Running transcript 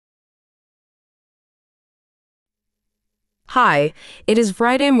Hi, it is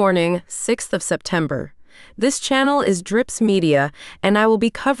Friday morning, 6th of September. This channel is Drips Media, and I will be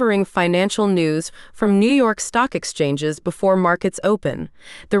covering financial news from New York stock exchanges before markets open.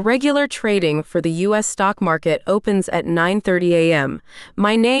 The regular trading for the U.S. stock market opens at 9:30 a.m.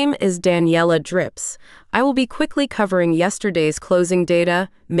 My name is Daniela Drips. I will be quickly covering yesterday's closing data,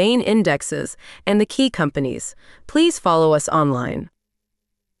 main indexes, and the key companies. Please follow us online.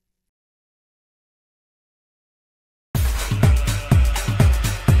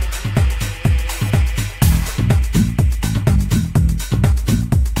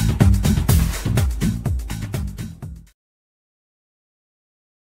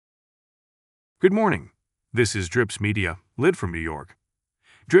 Good morning. This is Drips Media, lid from New York.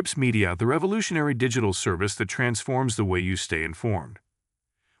 Drips Media, the revolutionary digital service that transforms the way you stay informed.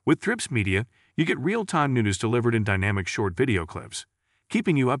 With Drips Media, you get real-time news delivered in dynamic short video clips,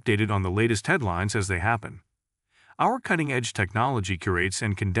 keeping you updated on the latest headlines as they happen. Our cutting-edge technology curates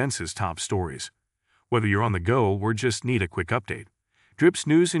and condenses top stories. Whether you're on the go or just need a quick update, Drips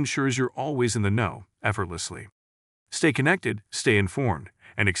News ensures you're always in the know, effortlessly. Stay connected, stay informed,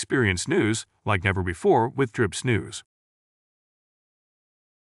 and experience news like never before with Drips News.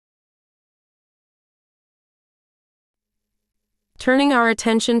 Turning our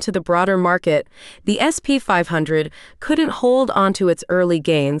attention to the broader market, the S&P 500 couldn't hold onto its early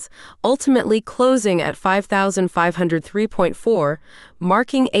gains, ultimately closing at 5,503.4,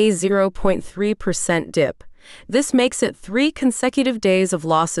 marking a 0.3% dip. This makes it 3 consecutive days of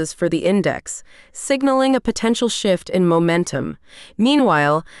losses for the index, signaling a potential shift in momentum.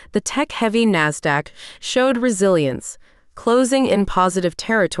 Meanwhile, the tech-heavy NASDAQ showed resilience, closing in positive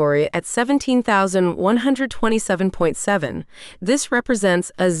territory at 17,127.7. This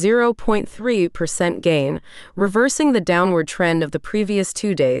represents a 0.3% gain, reversing the downward trend of the previous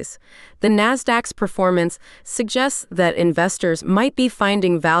 2 days. The NASDAQ's performance suggests that investors might be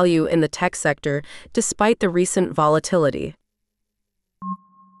finding value in the tech sector despite the recent volatility.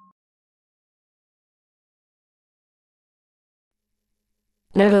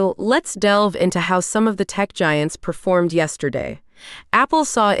 Now, let's delve into how some of the tech giants performed yesterday. Apple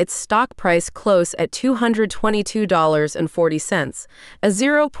saw its stock price close at $222.40, a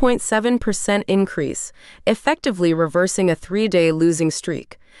 0.7% increase, effectively reversing a 3-day losing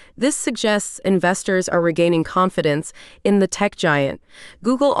streak. This suggests investors are regaining confidence in the tech giant.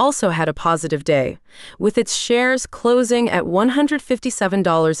 Google also had a positive day, with its shares closing at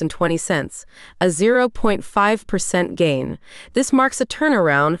 $157.20, a 0.5% gain. This marks a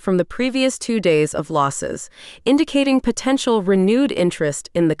turnaround from the previous 2 days of losses, indicating potential renewed interest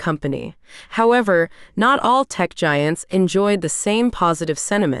in the company. However, not all tech giants enjoyed the same positive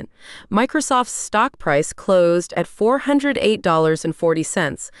sentiment. Microsoft's stock price closed at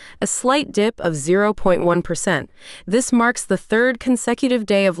 $408.40, a slight dip of 0.1%. This marks the 3rd consecutive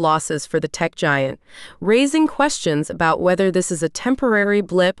day of losses for the tech giant, raising questions about whether this is a temporary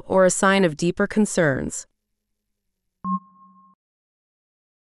blip or a sign of deeper concerns.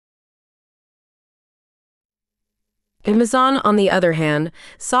 Amazon, on the other hand,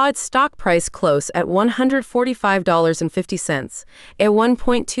 saw its stock price close at $145.50, a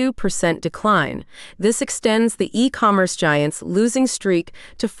 1.2% decline. This extends the e-commerce giant's losing streak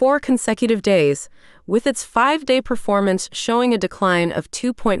to 4 consecutive days, with its 5-day performance showing a decline of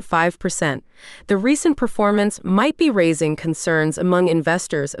 2.5%. The recent performance might be raising concerns among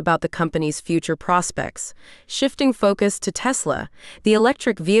investors about the company's future prospects. Shifting focus to Tesla, the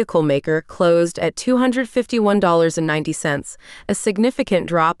electric vehicle maker closed at $251.90, a significant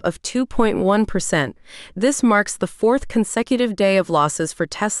drop of 2.1%. This marks the 4th consecutive day of losses for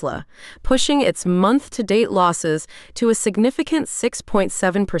Tesla, pushing its month-to-date losses to a significant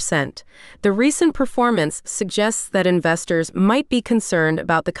 6.7%. The recent performance suggests that investors might be concerned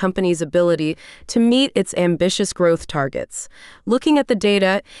about the company's ability to meet its ambitious growth targets. Looking at the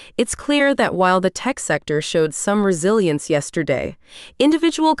data, it's clear that while the tech sector showed some resilience yesterday,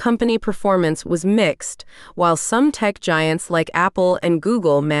 individual company performance was mixed. While some tech giants like Apple and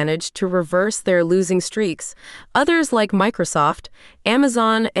Google managed to reverse their losing streaks, others like Microsoft,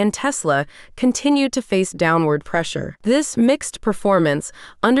 Amazon, and Tesla continued to face downward pressure. This mixed performance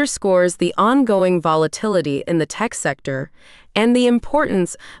underscores the ongoing volatility in the tech sector and the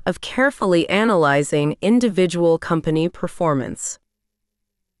importance of carefully analyzing individual company performance.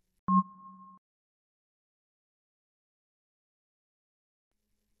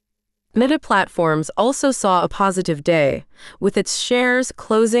 Meta Platforms also saw a positive day, with its shares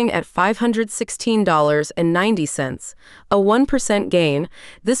closing at $516.90, a 1% gain.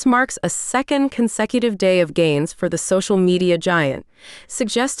 This marks a second consecutive day of gains for the social media giant,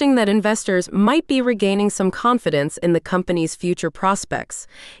 suggesting that investors might be regaining some confidence in the company's future prospects.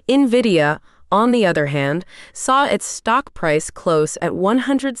 NVIDIA, on the other hand, saw its stock price close at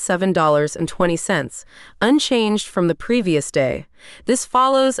 $107.20, unchanged from the previous day. This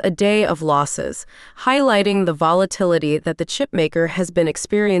follows a day of losses, highlighting the volatility that the chipmaker has been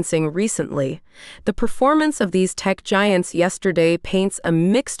experiencing recently. The performance of these tech giants yesterday paints a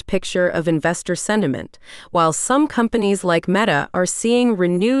mixed picture of investor sentiment. While some companies like Meta are seeing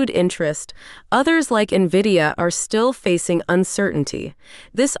renewed interest, others like NVIDIA are still facing uncertainty.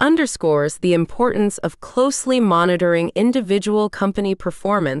 This underscores the importance of closely monitoring individual company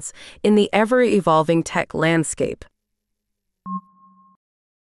performance in the ever-evolving tech landscape.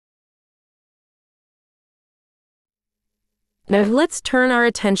 Now let's turn our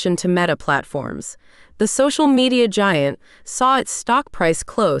attention to Meta Platforms. The social media giant saw its stock price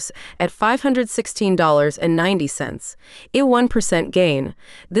close at $516.90, a 1% gain.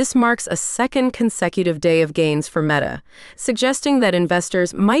 This marks a second consecutive day of gains for Meta, suggesting that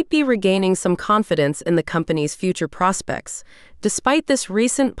investors might be regaining some confidence in the company's future prospects. Despite this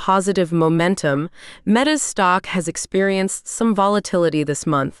recent positive momentum, Meta's stock has experienced some volatility this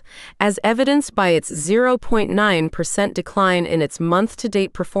month, as evidenced by its 0.9% decline in its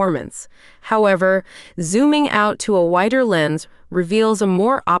month-to-date performance. However, zooming out to a wider lens reveals a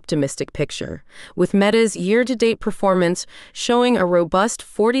more optimistic picture, with Meta's year-to-date performance showing a robust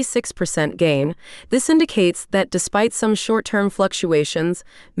 46% gain. This indicates that despite some short-term fluctuations,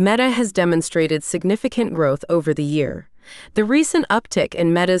 Meta has demonstrated significant growth over the year. The recent uptick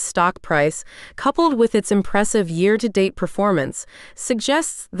in Meta's stock price, coupled with its impressive year-to-date performance,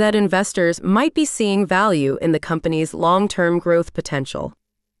 suggests that investors might be seeing value in the company's long-term growth potential.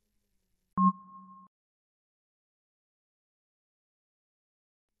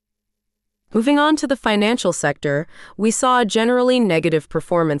 Moving on to the financial sector, we saw a generally negative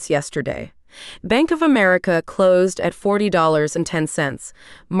performance yesterday. Bank of America closed at $40.10,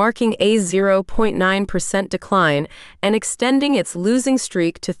 marking a 0.9% decline and extending its losing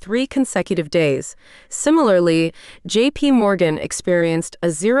streak to 3 consecutive days. Similarly, JP Morgan experienced a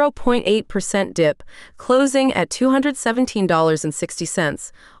 0.8% dip, closing at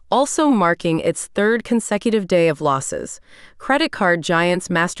 $217.60. Also marking its third consecutive day of losses. Credit card giants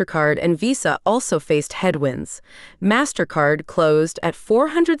MasterCard and Visa also faced headwinds. MasterCard closed at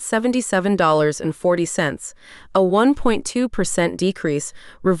 $477.40, a 1.2% decrease,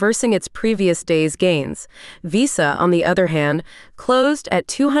 reversing its previous day's gains. Visa, on the other hand, closed at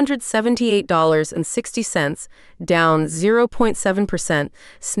 $278.60, down 0.7%,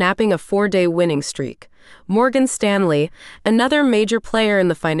 snapping a 4-day winning streak. Morgan Stanley, another major player in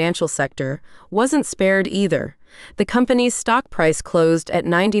the financial sector, wasn't spared either. The company's stock price closed at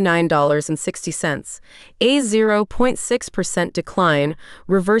 $99.60, a 0.6% decline,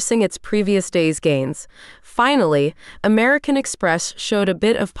 reversing its previous day's gains. Finally, American Express showed a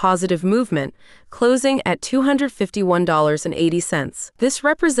bit of positive movement, closing at $251.80. This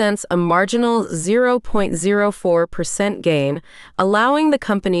represents a marginal 0.04% gain, allowing the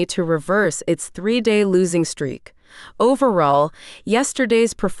company to reverse its 3-day losing streak. Overall,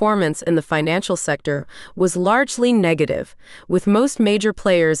 yesterday's performance in the financial sector was largely negative, with most major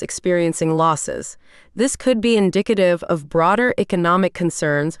players experiencing losses. This could be indicative of broader economic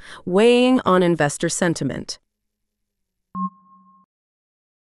concerns weighing on investor sentiment.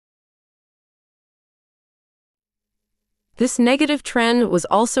 This negative trend was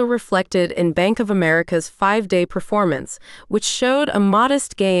also reflected in Bank of America's 5-day performance, which showed a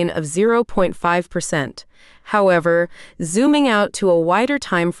modest gain of 0.5%. However, zooming out to a wider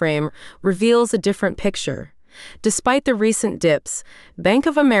time frame reveals a different picture. Despite the recent dips, Bank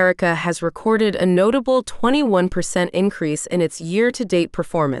of America has recorded a notable 21% increase in its year-to-date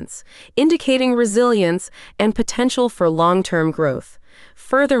performance, indicating resilience and potential for long-term growth.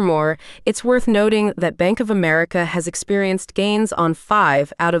 Furthermore, it's worth noting that Bank of America has experienced gains on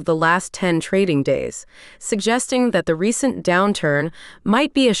 5 out of the last 10 trading days, suggesting that the recent downturn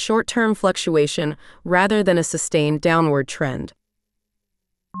might be a short-term fluctuation rather than a sustained downward trend.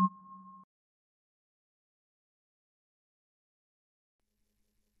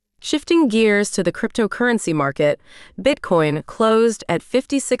 Shifting gears to the cryptocurrency market, Bitcoin closed at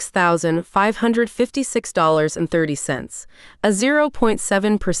 $56,556.30, a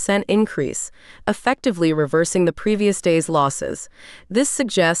 0.7% increase, effectively reversing the previous day's losses. This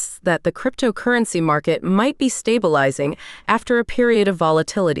suggests that the cryptocurrency market might be stabilizing after a period of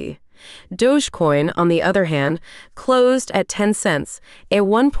volatility. Dogecoin, on the other hand, closed at 10 cents, a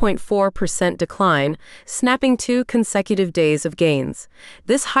 1.4% decline, snapping 2 consecutive days of gains.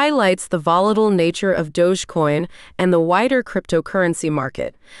 This highlights the volatile nature of Dogecoin and the wider cryptocurrency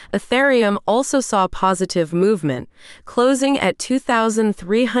market. Ethereum also saw positive movement, closing at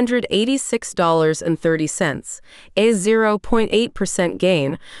 $2,386.30, a 0.8%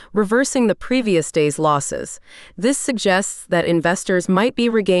 gain, reversing the previous day's losses. This suggests that investors might be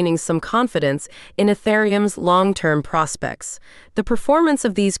regaining some confidence in Ethereum's long-term prospects. The performance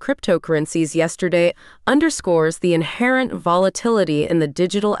of these cryptocurrencies yesterday underscores the inherent volatility in the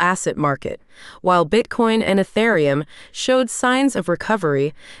digital asset market. While Bitcoin and Ethereum showed signs of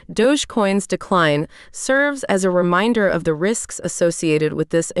recovery, Dogecoin's decline serves as a reminder of the risks associated with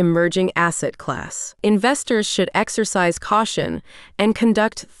this emerging asset class. Investors should exercise caution and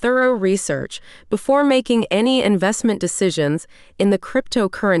conduct thorough research before making any investment decisions in the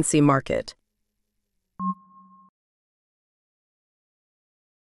cryptocurrency market.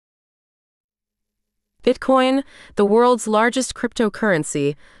 Bitcoin, the world's largest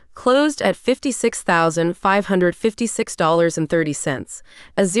cryptocurrency, closed at $56,556.30,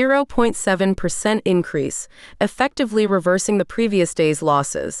 a 0.7% increase, effectively reversing the previous day's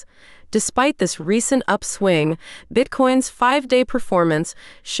losses. Despite this recent upswing, Bitcoin's 5-day performance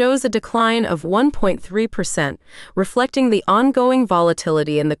shows a decline of 1.3%, reflecting the ongoing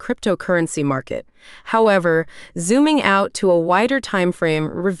volatility in the cryptocurrency market. However, zooming out to a wider timeframe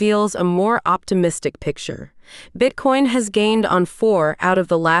reveals a more optimistic picture. Bitcoin has gained on 4 out of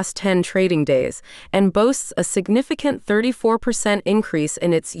the last 10 trading days and boasts a significant 34% increase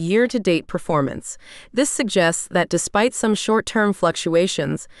in its year-to-date performance. This suggests that despite some short-term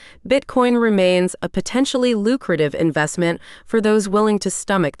fluctuations, Bitcoin remains a potentially lucrative investment for those willing to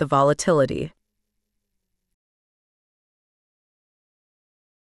stomach the volatility.